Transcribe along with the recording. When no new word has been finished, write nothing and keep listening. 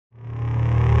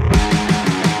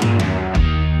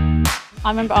I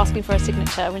remember asking for a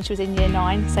signature when she was in year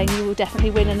 9, saying you will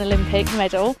definitely win an Olympic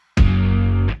medal.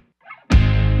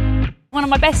 One of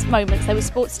my best moments, there was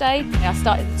sports day. I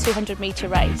started the 200-metre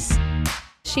race.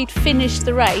 She'd finished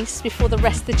the race before the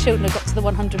rest of the children had got to the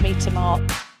 100-metre mark.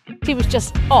 She was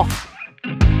just off.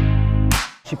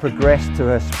 She progressed to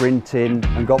her sprinting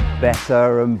and got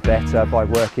better and better by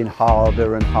working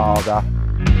harder and harder.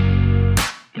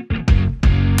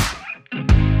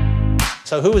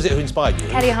 So who was it who inspired you?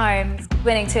 Kelly Holmes.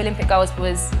 Winning 2 Olympic golds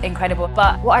was incredible,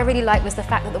 but what I really liked was the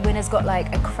fact that the winners got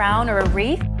like a crown or a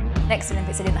wreath. Next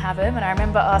Olympics they didn't have them, and I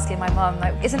remember asking my mum,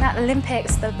 like, isn't that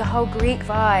Olympics, the whole Greek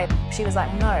vibe? She was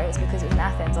like, no, it's because it was in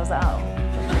Athens. I was like, oh.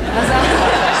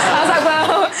 I was like,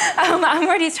 well, I'm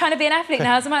already trying to be an athlete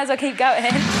now, so I might as well keep going.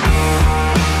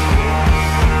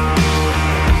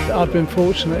 I've been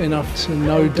fortunate enough to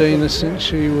know Dina since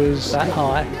she was that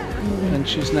high, and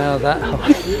she's now that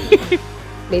high.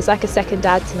 He's like a second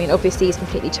dad to me, and obviously he's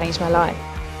completely changed my life.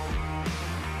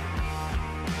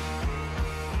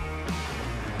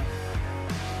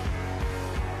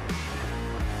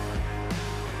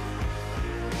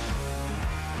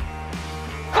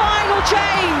 Final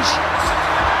change!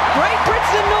 Great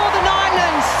Britain and Northern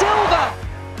Ireland, silver!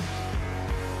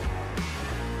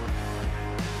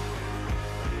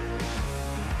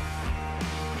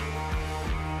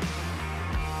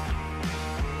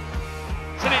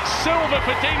 And it's silver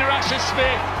for Dina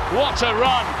Asher-Smith. What a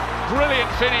run.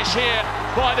 Brilliant finish here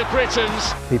by the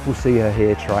Britons. People see her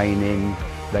here training,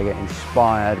 they get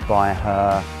inspired by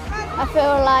her. I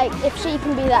feel like if she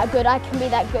can be that good, I can be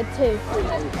that good too.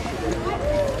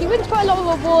 She wins quite a lot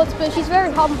of awards, but she's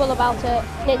very humble about it.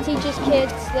 And it teaches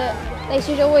kids that they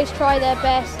should always try their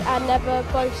best and never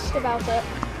boast about it.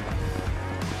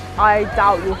 I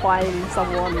doubt you'll find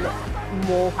someone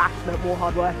more passionate, more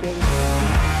hardworking.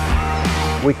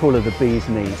 We call her the bee's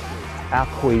knees, our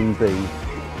queen bee.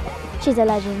 She's a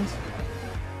legend.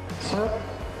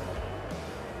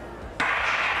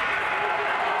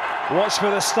 Watch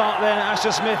for the start then.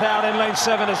 Asher-Smith out in lane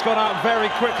 7 has gone out very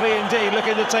quickly indeed,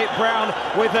 looking to take Brown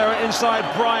with her inside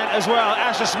Bryant as well.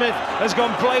 Asher-Smith has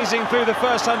gone blazing through the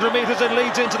first 100 metres and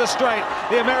leads into the straight.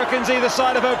 The Americans either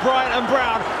side of her, Bryant and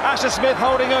Brown. Asher-Smith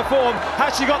holding her form.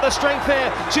 Has she got the strength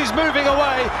here? She's moving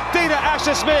away. Dina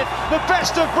Asher-Smith, the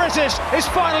best of British, is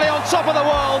finally on top of the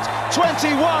world.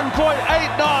 21.89.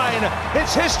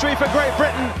 It's history for Great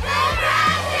Britain.